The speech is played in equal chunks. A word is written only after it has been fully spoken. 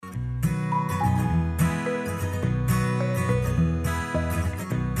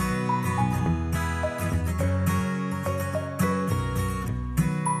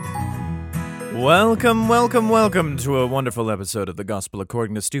Welcome to a wonderful episode of The Gospel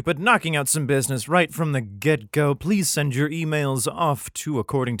According to Stupid, knocking out some business right from the get-go. Please send your emails off to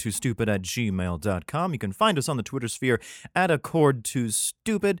accordingtostupid@gmail.com. You can find us on the Twitter sphere at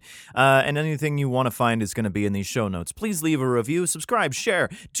accordtostupid, and anything you want to find is going to be in these show notes. Please leave a review, subscribe, share,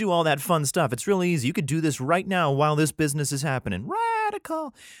 do all that fun stuff. It's really easy. You could do this right now while this business is happening.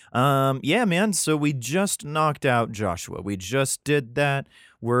 Radical. Yeah, man, so we just knocked out Joshua. We just did that.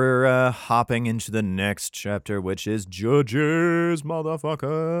 We're hopping into the next chapter, which is Judges,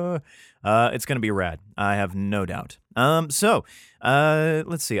 motherfucker. It's going to be rad. I have no doubt. Let's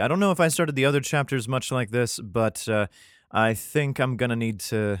see. I don't know if I started the other chapters much like this, but I think I'm going to need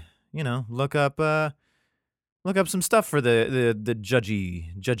to, look up some stuff for the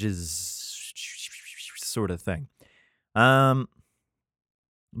judges sort of thing.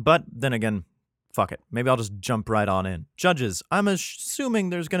 But then again, fuck it. Maybe I'll just jump right on in. Judges. I'm assuming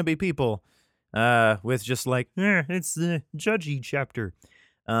there's going to be people with just like, it's the judgy chapter.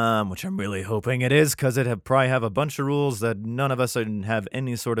 Which I'm really hoping it is, because it probably have a bunch of rules that none of us have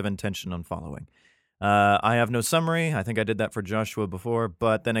any sort of intention on following. I have no summary. I think I did that for Joshua before,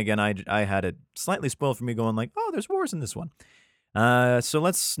 but then again, I had it slightly spoiled for me going like, oh, there's wars in this one. So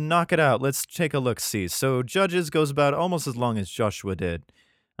let's knock it out. Let's take a look-see. So Judges goes about almost as long as Joshua did.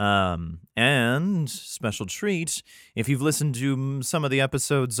 And special treat, if you've listened to some of the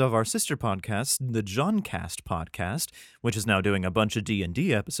episodes of our sister podcast, the Johncast podcast, which is now doing a bunch of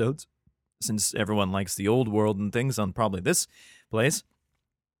D&D episodes, since everyone likes the old world and things on probably this place.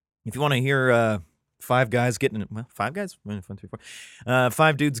 If you want to hear five dudes getting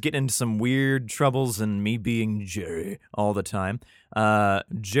into some weird troubles and me being Jerry all the time.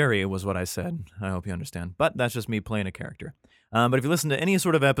 Jerry was what I said. I hope you understand. But that's just me playing a character. But if you listen to any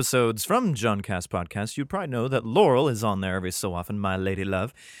sort of episodes from Johncast podcast, you'd probably know that Laurel is on there every so often, my lady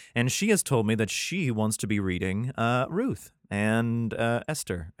love, and she has told me that she wants to be reading Ruth and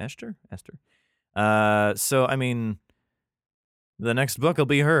Esther. So, I mean, the next book will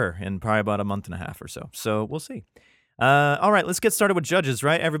be her in probably about a month and a half or so. So we'll see. All right, let's get started with Judges,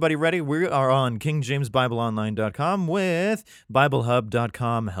 right? Everybody ready? We are on KingJamesBibleOnline.com with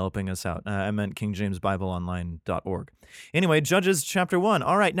BibleHub.com helping us out. I meant KingJamesBibleOnline.org. Anyway, Judges chapter 1.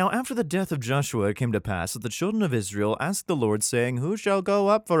 All right, now after the death of Joshua, it came to pass that the children of Israel asked the Lord, saying, who shall go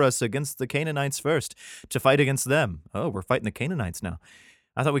up for us against the Canaanites first, to fight against them? Oh, we're fighting the Canaanites now.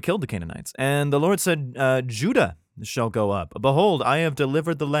 I thought we killed the Canaanites. And the Lord said, Judah shall go up. Behold, I have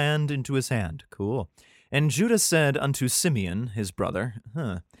delivered the land into his hand. Cool. And Judah said unto Simeon, his brother,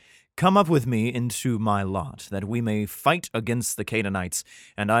 come up with me into my lot, that we may fight against the Canaanites,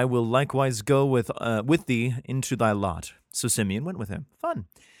 and I will likewise go with thee into thy lot. So Simeon went with him. Fun.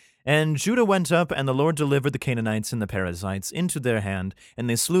 And Judah went up, and the Lord delivered the Canaanites and the Perizzites into their hand, and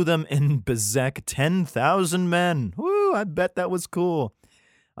they slew them in Bezek 10,000 men. Woo, I bet that was cool.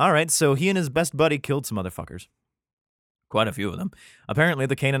 All right, so he and his best buddy killed some motherfuckers. Quite a few of them. Apparently,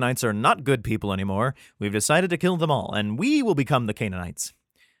 the Canaanites are not good people anymore. We've decided to kill them all, and we will become the Canaanites.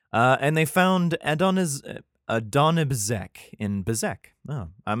 And they found Adonibezek in Bezek. Oh,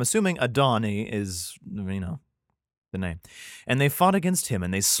 I'm assuming Adoni is, the name. And they fought against him,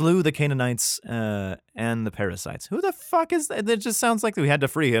 and they slew the Canaanites and the Perizzites. Who the fuck is that? It just sounds like we had to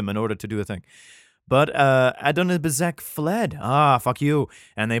free him in order to do a thing. But Adonibezek fled. Ah, fuck you.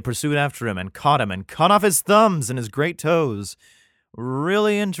 And they pursued after him and caught him and cut off his thumbs and his great toes.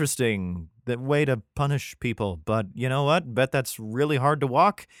 Really interesting that way to punish people. But you know what? Bet that's really hard to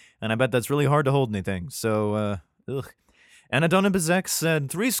walk, and I bet that's really hard to hold anything. So, ugh. And Adonibezek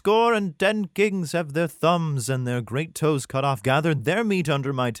said, 70 kings have their thumbs and their great toes cut off, gathered their meat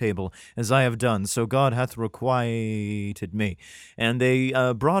under my table, as I have done, so God hath requited me. And they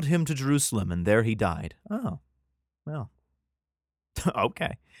brought him to Jerusalem, and there he died. Oh, well,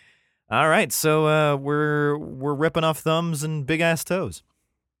 okay. All right, so we're ripping off thumbs and big-ass toes.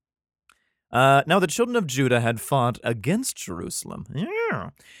 Now the children of Judah had fought against Jerusalem,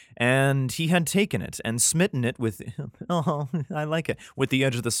 and he had taken it and smitten it with, oh, I like it, with the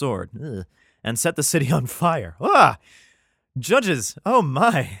edge of the sword, and set the city on fire. Ah! Judges, oh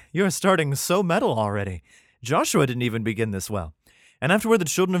my, you're starting so metal already. Joshua didn't even begin this well. And afterward the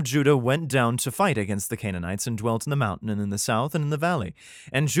children of Judah went down to fight against the Canaanites, and dwelt in the mountain, and in the south, and in the valley.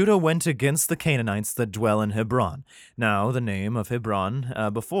 And Judah went against the Canaanites that dwell in Hebron. Now the name of Hebron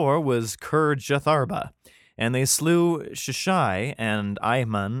before was Kirjatharba. And they slew Shishai, and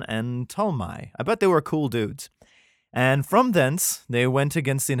Ahiman, and Talmai. I bet they were cool dudes. And from thence they went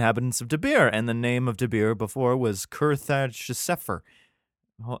against the inhabitants of Debir, and the name of Debir before was Kirthath-shesepher.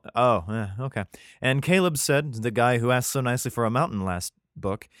 Oh, okay. And Caleb said, the guy who asked so nicely for a mountain last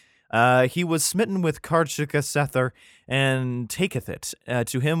book, He was smitten with Karchika and taketh it.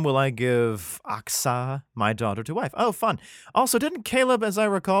 To him will I give Aksa, my daughter, to wife. Oh, fun. Also, didn't Caleb, as I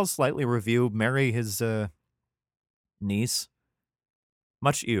recall, slightly review, marry his niece?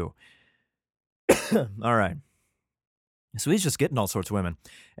 Much ew. All right. So he's just getting all sorts of women.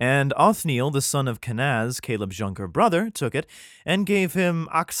 And Othniel, the son of Kenaz, Caleb's younger brother, took it and gave him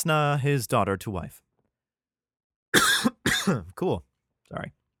Aksna, his daughter, to wife. Cool.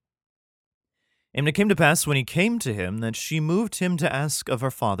 Sorry. And it came to pass when he came to him that she moved him to ask of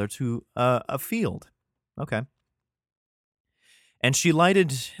her father to a field. Okay. And she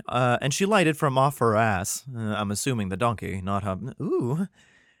lighted from off her ass. I'm assuming the donkey, not her. Ooh.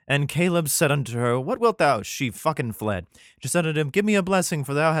 And Caleb said unto her, What wilt thou? She fucking fled. She said unto him, Give me a blessing,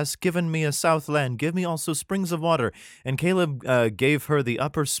 for thou hast given me a south land. Give me also springs of water. And Caleb gave her the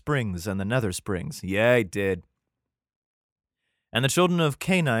upper springs and the nether springs. Yeah, he did. And the children of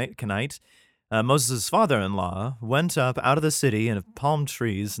Kenite, Moses' father-in-law, went up out of the city and of palm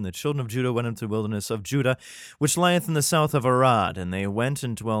trees, and the children of Judah went into the wilderness of Judah, which lieth in the south of Arad, and they went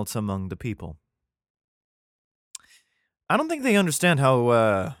and dwelt among the people. I don't think they understand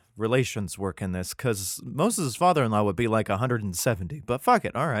how relations work in this, because Moses' father-in-law would be like 170, but fuck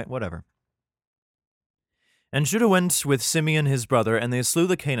it, all right, whatever. And Judah went with Simeon his brother, and they slew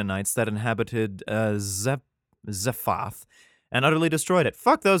the Canaanites that inhabited Zephath, and utterly destroyed it.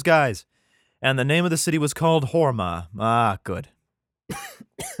 Fuck those guys. And the name of the city was called Hormah. Ah, good.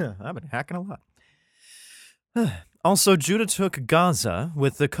 I've been hacking a lot. Also, Judah took Gaza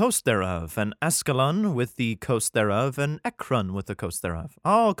with the coast thereof, and Ascalon with the coast thereof, and Ekron with the coast thereof.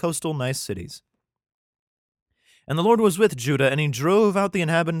 All coastal nice cities. And the Lord was with Judah, and he drove out the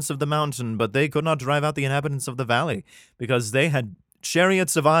inhabitants of the mountain, but they could not drive out the inhabitants of the valley, because they had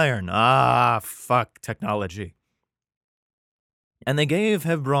chariots of iron. Ah, fuck technology. And they gave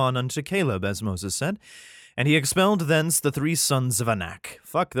Hebron unto Caleb, as Moses said, and he expelled thence the 3 sons of Anak.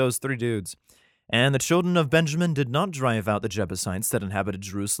 Fuck those 3 dudes. And the children of Benjamin did not drive out the Jebusites that inhabited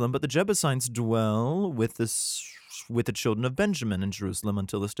Jerusalem, but the Jebusites dwell with the children of Benjamin in Jerusalem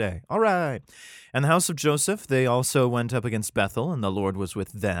until this day. All right. And the house of Joseph, they also went up against Bethel, and the Lord was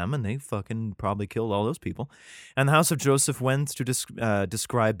with them, and they fucking probably killed all those people. And the house of Joseph went to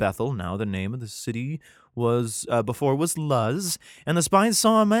describe Bethel. Now the name of the city was before was Luz. And the spies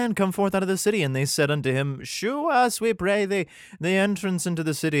saw a man come forth out of the city, and they said unto him, Shew us, we pray thee, the entrance into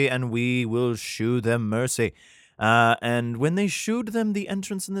the city, and we will shew them mercy. And when they shewed them the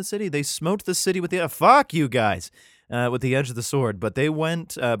entrance in the city, they smote the city with the fuck you guys. With the edge of the sword, but they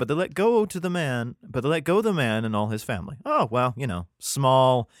went, but they let go the man and all his family. Oh, well,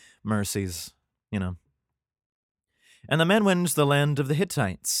 small mercies, And the man went into the land of the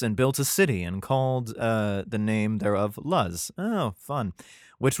Hittites and built a city and called the name thereof Luz. Oh, fun.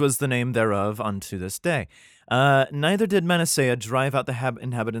 Which was the name thereof unto this day. Neither did Manasseh drive out the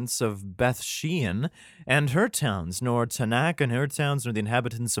inhabitants of Beth Shean and her towns, nor Tanakh and her towns, nor the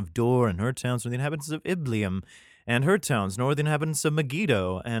inhabitants of Dor and her towns, nor the inhabitants of Ibleam and her towns, nor the inhabitants of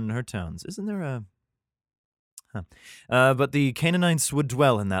Megiddo and her towns. Isn't there a... but the Canaanites would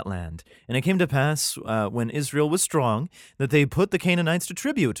dwell in that land. And it came to pass, when Israel was strong, that they put the Canaanites to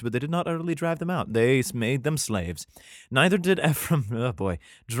tribute, but they did not utterly drive them out. They made them slaves. Neither did Ephraim,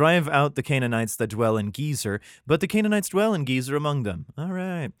 drive out the Canaanites that dwell in Gezer, but the Canaanites dwell in Gezer among them. All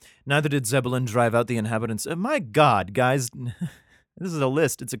right. Neither did Zebulun drive out the inhabitants. My God, guys, this is a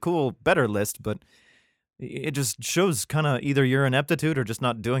list. It's a cool, better list, but it just shows kind of either your ineptitude or just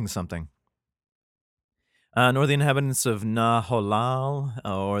not doing something. Nor the inhabitants of Naholal,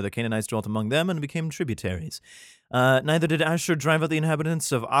 or the Canaanites dwelt among them and became tributaries. Neither did Asher drive out the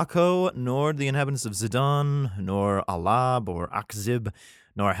inhabitants of Akko, nor the inhabitants of Zidon, nor Alab, or Akzib,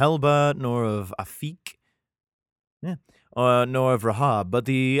 nor Helba, nor of Afik, nor of Rahab. But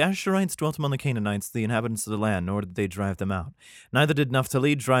the Asherites dwelt among the Canaanites, the inhabitants of the land, nor did they drive them out. Neither did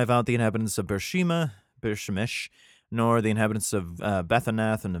Naphtali drive out the inhabitants of Bershemesh, nor the inhabitants of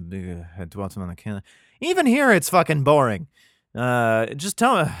Bethanath, and dwelt among the Canaanites. Even here, it's fucking boring. Just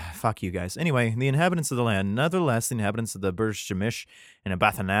tell me, fuck you guys. Anyway, the inhabitants of the land, nevertheless, the inhabitants of the Bershemesh and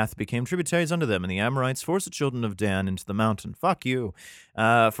Bethanath became tributaries unto them, and the Amorites forced the children of Dan into the mountain. Fuck you.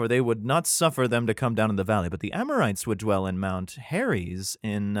 For they would not suffer them to come down in the valley, but the Amorites would dwell in Mount Heres,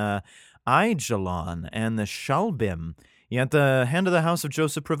 in Aijalon, and the Shalbim. Yet the hand of the house of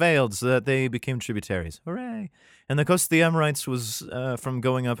Joseph prevailed, so that they became tributaries. Hooray! And the coast of the Amorites was from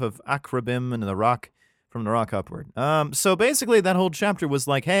going up of Akrabim and the rock, from the rock upward. So basically that whole chapter was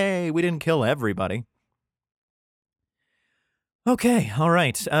like, hey, we didn't kill everybody. Okay, all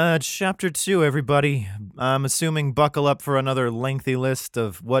right. Chapter 2, everybody. I'm assuming buckle up for another lengthy list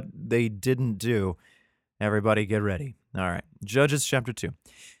of what they didn't do. Everybody get ready. All right. Judges chapter 2.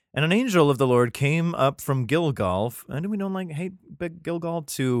 And an angel of the Lord came up from Gilgal, and we don't like hate big Gilgal,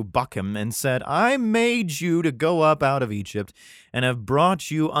 to Bochim, and said, I made you to go up out of Egypt, and have brought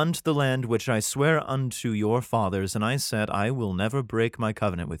you unto the land which I swear unto your fathers. And I said, I will never break my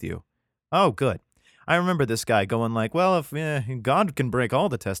covenant with you. Oh, good. I remember this guy going like, well, if God can break all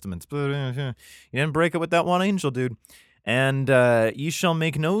the testaments, but you didn't break it with that one angel, dude. And ye shall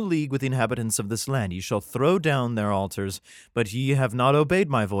make no league with the inhabitants of this land. Ye shall throw down their altars, but ye have not obeyed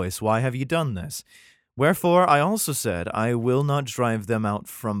my voice. Why have ye done this? Wherefore I also said, I will not drive them out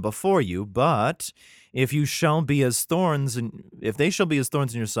from before you, but if you shall be as thorns, and if they shall be as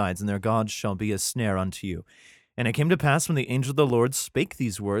thorns in your sides, and their gods shall be a snare unto you. And it came to pass when the angel of the Lord spake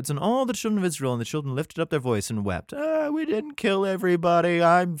these words, and all the children of Israel and the children lifted up their voice and wept. We didn't kill everybody.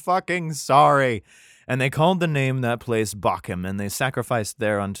 I'm fucking sorry. And they called the name that place Bochim, and they sacrificed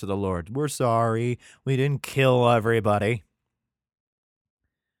there unto the Lord. We're sorry. We didn't kill everybody.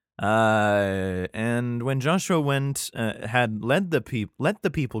 And when Joshua had let the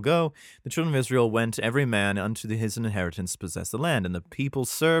people go, the children of Israel went every man unto his inheritance to possess the land. And the people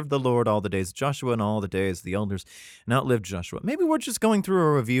served the Lord all the days of Joshua and all the days of the elders, and outlived Joshua. Maybe we're just going through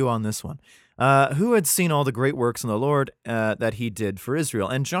a review on this one. Who had seen all the great works in the Lord that he did for Israel.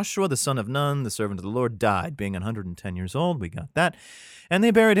 And Joshua, the son of Nun, the servant of the Lord, died, being 110 years old. We got that. And they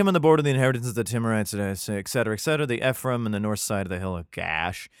buried him on the border of the inheritance of the Timorites, etc., the Ephraim, and the north side of the hill of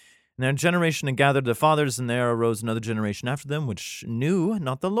Gash. And their generation had gathered their fathers, and there arose another generation after them, which knew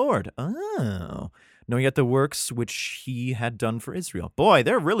not the Lord. Oh. Nor yet the works which he had done for Israel. Boy,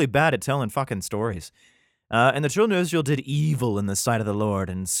 they're really bad at telling fucking stories. And the children of Israel did evil in the sight of the Lord,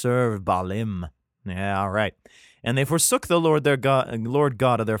 and served Baalim. Yeah, all right. And they forsook the Lord their God, Lord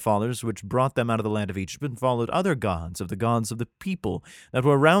God of their fathers, which brought them out of the land of Egypt, and followed other gods of the people that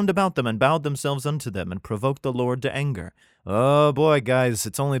were round about them, and bowed themselves unto them, and provoked the Lord to anger. Oh boy, guys,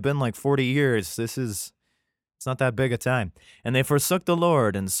 it's only been like 40 years. It's not that big a time. And they forsook the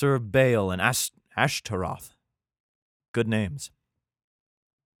Lord, and served Baal and Ashtaroth. Good names.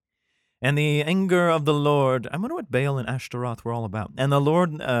 And the anger of the Lord, I wonder what Baal and Ashtaroth were all about. And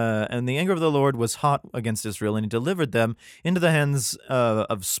the anger of the Lord was hot against Israel, and he delivered them into the hands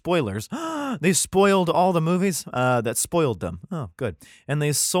of spoilers. They spoiled all the movies that spoiled them. Oh, good. And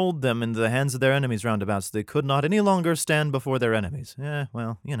they sold them into the hands of their enemies round about, so they could not any longer stand before their enemies.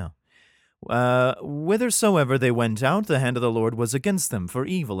 Well, you know. Whithersoever they went out, the hand of the Lord was against them for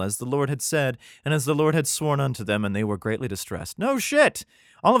evil, as the Lord had said, and as the Lord had sworn unto them, and they were greatly distressed. No shit!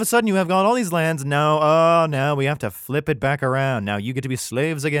 All of a sudden you have got all these lands, and now we have to flip it back around. Now you get to be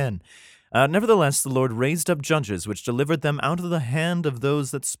slaves again. Nevertheless, the Lord raised up judges, which delivered them out of the hand of those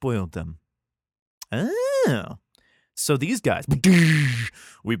that spoiled them. Oh. So these guys,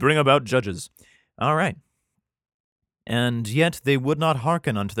 we bring about judges. All right. And yet they would not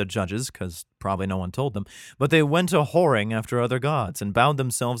hearken unto the judges, because probably no one told them, but they went a whoring after other gods, and bowed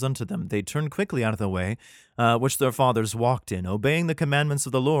themselves unto them. They turned quickly out of the way which their fathers walked in, obeying the commandments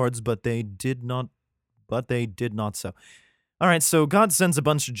of the Lord's, but they did not so. All right, so God sends a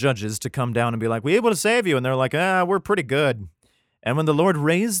bunch of judges to come down and be like, we able to save you? And they're like, we're pretty good. And when the Lord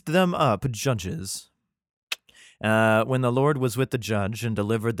raised them up, judges, when the Lord was with the judge and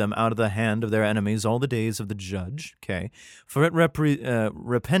delivered them out of the hand of their enemies all the days of the judge. Okay, for it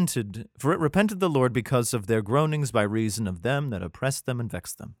repented the Lord because of their groanings by reason of them that oppressed them and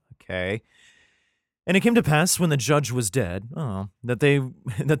vexed them. Okay. And it came to pass when the judge was dead, that they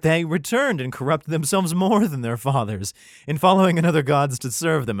returned and corrupted themselves more than their fathers, in following another gods to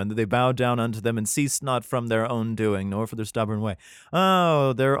serve them, and that they bowed down unto them and ceased not from their own doing, nor for their stubborn way.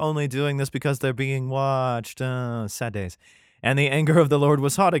 Oh, they're only doing this because they're being watched. Oh, sad days. And the anger of the Lord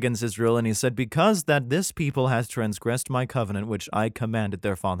was hot against Israel, and he said, because that this people has transgressed my covenant which I commanded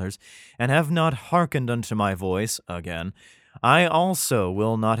their fathers, and have not hearkened unto my voice, again, I also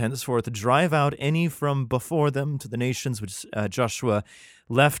will not henceforth drive out any from before them to the nations which Joshua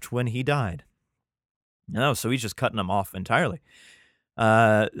left when he died. Oh, so he's just cutting them off entirely.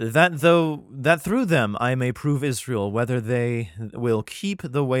 That through them I may prove Israel whether they will keep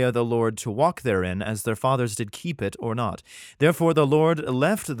the way of the Lord to walk therein, as their fathers did keep it, or not. Therefore the Lord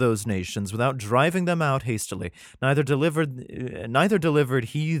left those nations without driving them out hastily, neither delivered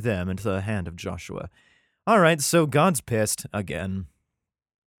he them into the hand of Joshua. All right, so God's pissed again,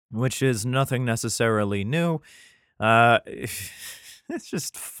 which is nothing necessarily new. It's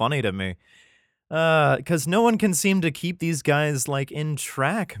just funny to me. Because no one can seem to keep these guys, like, in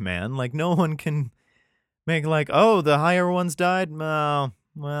track, man. Like, no one can make like, oh, the higher ones died?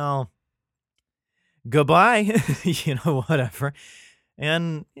 Well, goodbye. Whatever.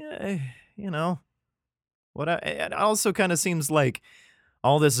 And, you know, it also kind of seems like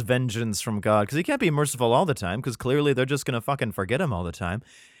all this vengeance from God, because he can't be merciful all the time, because clearly they're just going to fucking forget him all the time.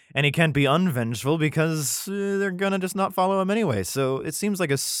 And he can't be unvengeful because they're going to just not follow him anyway. So it seems like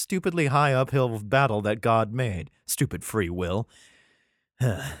a stupidly high uphill battle that God made. Stupid free will.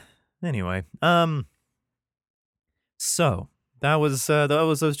 Anyway, so that was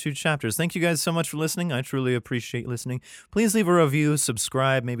those two chapters. Thank you guys so much for listening. I truly appreciate listening. Please leave a review,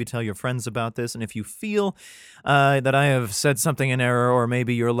 subscribe, maybe tell your friends about this. And if you feel that I have said something in error, or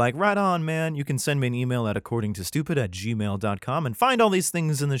maybe you're like, right on, man, you can send me an email at accordingtostupid@gmail.com and find all these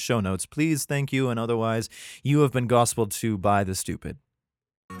things in the show notes. Please, thank you, and otherwise, you have been gospeled to by the stupid.